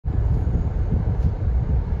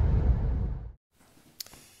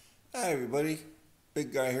Hi everybody,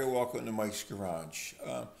 big guy here. Welcome to Mike's Garage.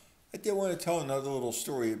 I did want to tell another little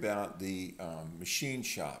story about the machine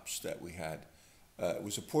shops that we had. It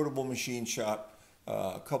was a portable machine shop,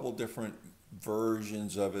 a couple different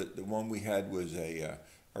versions of it. The one we had was a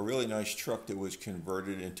really nice truck that was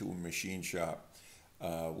converted into a machine shop.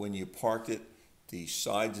 When you parked it, the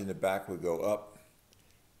sides and the back would go up,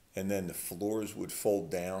 and then the floors would fold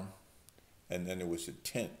down, and then there was a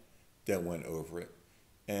tent that went over it.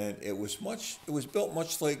 And it was built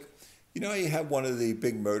much like, you have one of the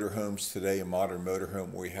big motorhomes today, a modern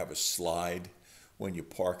motorhome, where you have a slide. When you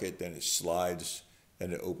park it, then it slides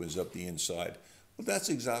and it opens up the inside. Well, that's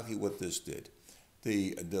exactly what this did.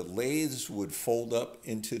 The lathes would fold up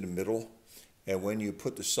into the middle, and when you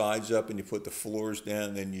put the sides up and you put the floors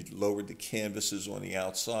down, then you lowered the canvases on the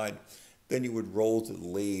outside, then you would roll the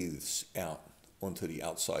lathes out onto the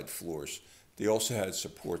outside floors. They also had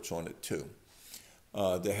supports on it too.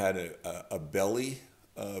 They had a belly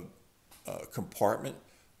compartment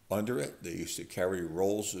under it. They used to carry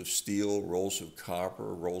rolls of steel, rolls of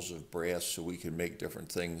copper, rolls of brass, so we could make different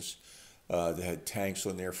things. They had tanks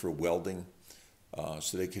on there for welding,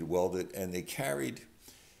 so they could weld it. And they carried,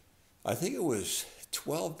 I think it was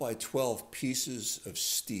 12 by 12 pieces of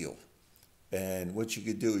steel. And what you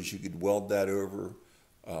could do is you could weld that over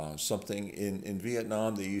something. In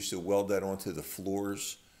Vietnam, they used to weld that onto the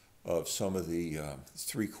floors of some of the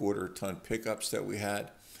 3/4 ton pickups that we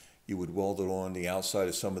had. You would weld it on the outside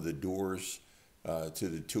of some of the doors to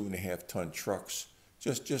the 2.5 ton trucks,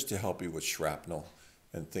 just to help you with shrapnel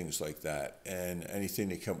and things like that. And anything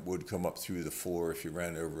that would come up through the floor if you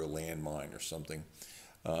ran over a landmine or something.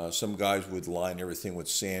 Some guys would line everything with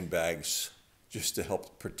sandbags just to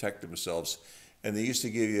help protect themselves. And they used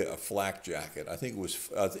to give you a flak jacket. I think it was,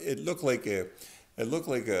 it looked like a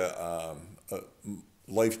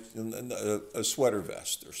sweater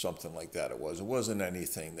vest or something like that. It wasn't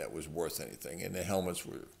anything that was worth anything, and the helmets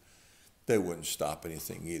they wouldn't stop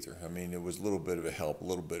anything either. I mean, it was a little bit of a help, a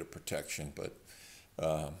little bit of protection, but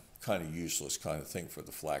kind of useless kind of thing for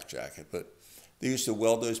the flak jacket. But they used to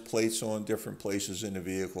weld those plates on different places in the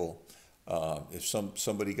vehicle. If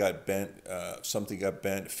somebody got bent, something got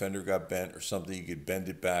bent, a fender got bent or something, you could bend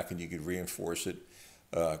it back and you could reinforce it.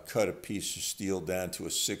 Cut a piece of steel down to a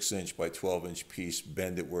 6-inch by 12-inch piece,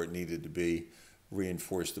 bend it where it needed to be,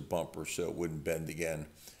 reinforce the bumper so it wouldn't bend again,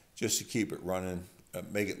 just to keep it running,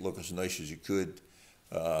 make it look as nice as you could.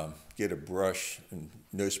 Get a brush and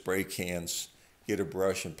no spray cans, get a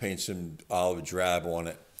brush and paint some olive drab on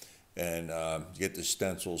it, and get the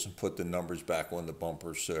stencils and put the numbers back on the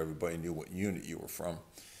bumper so everybody knew what unit you were from.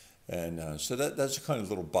 And so that's the kind of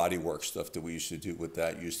little bodywork stuff that we used to do with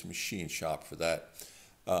that, used the machine shop for that.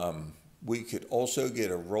 We could also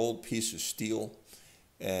get a rolled piece of steel,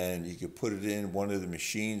 and you could put it in one of the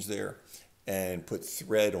machines there and put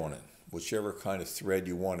thread on it, whichever kind of thread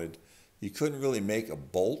you wanted. You couldn't really make a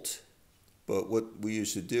bolt, but what we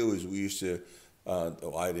used to do is we used to,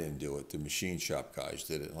 I didn't do it, the machine shop guys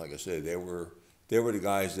did it. Like I said, they were the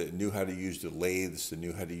guys that knew how to use the lathes, that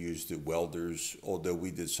knew how to use the welders, although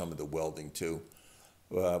we did some of the welding too.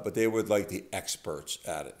 But they were like the experts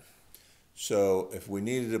at it. So if we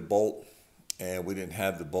needed a bolt and we didn't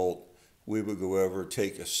have the bolt, we would go over,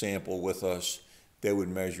 take a sample with us. They would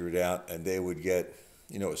measure it out, and they would get,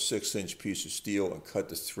 a 6-inch piece of steel and cut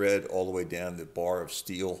the thread all the way down the bar of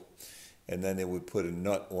steel. And then they would put a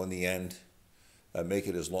nut on the end, make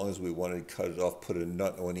it as long as we wanted, cut it off, put a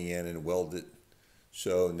nut on the end and weld it.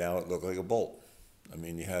 So now it looked like a bolt. I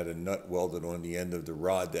mean, you had a nut welded on the end of the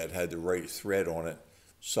rod that had the right thread on it,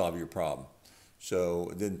 solve your problem. So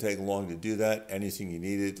it didn't take long to do that. Anything you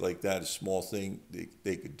needed like that, a small thing,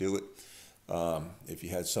 they could do it. If you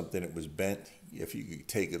had something that was bent, if you could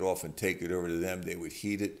take it off and take it over to them, they would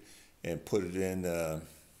heat it and put it in,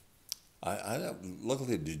 I looked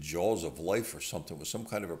like the jaws of life or something, with some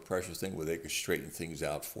kind of a pressure thing where they could straighten things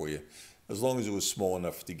out for you. As long as it was small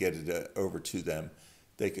enough to get it over to them,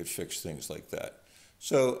 they could fix things like that.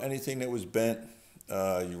 So anything that was bent,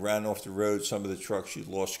 you ran off the road. Some of the trucks, you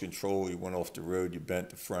lost control. You went off the road. You bent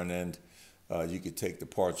the front end. You could take the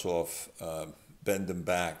parts off, bend them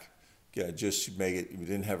back. Just make it. We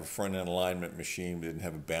didn't have a front end alignment machine. We didn't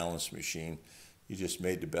have a balance machine. You just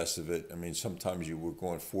made the best of it. I mean, sometimes you were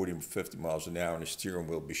going 40 or 50 miles an hour and the steering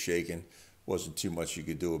wheel would be shaking. Wasn't too much you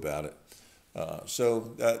could do about it.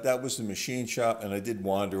 So that was the machine shop, and I did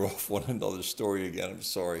wander off on another story again. I'm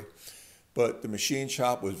sorry. But the machine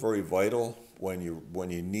shop was very vital. When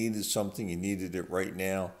you needed something, you needed it right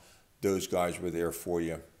now, those guys were there for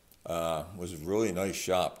you. It was a really nice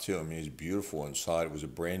shop too. I mean, it was beautiful inside. It was a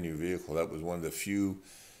brand new vehicle. That was one of the few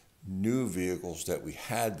new vehicles that we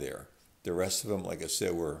had there. The rest of them, like I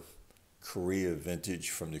said, were Korea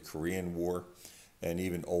vintage from the Korean War, and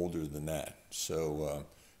even older than that. So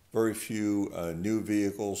very few new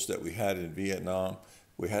vehicles that we had in Vietnam.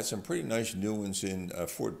 We had some pretty nice new ones in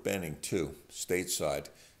Fort Benning too, stateside.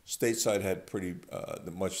 Stateside had pretty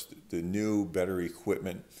the new, better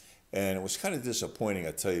equipment, and it was kind of disappointing,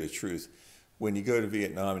 I tell you the truth, when you go to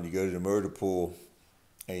Vietnam and you go to the motor pool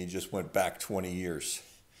and you just went back 20 years.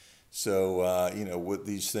 So, you know, with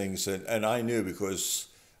these things, and I knew because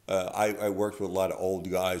I worked with a lot of old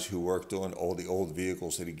guys who worked on all the old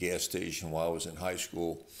vehicles at a gas station while I was in high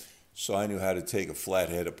school. So I knew how to take a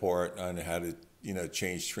flathead apart. I knew how to, you know,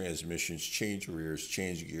 change transmissions, change rears,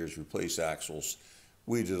 change gears, replace axles.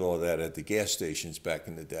 We did all that at the gas stations back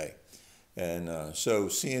in the day. And so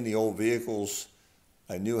seeing the old vehicles,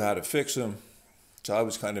 I knew how to fix them. So I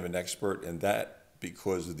was kind of an expert in that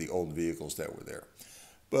because of the old vehicles that were there.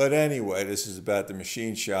 But anyway, this is about the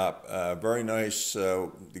machine shop. Very nice.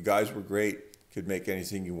 The guys were great. Could make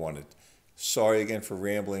anything you wanted. Sorry again for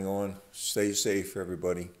rambling on. Stay safe,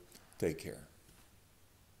 everybody. Take care.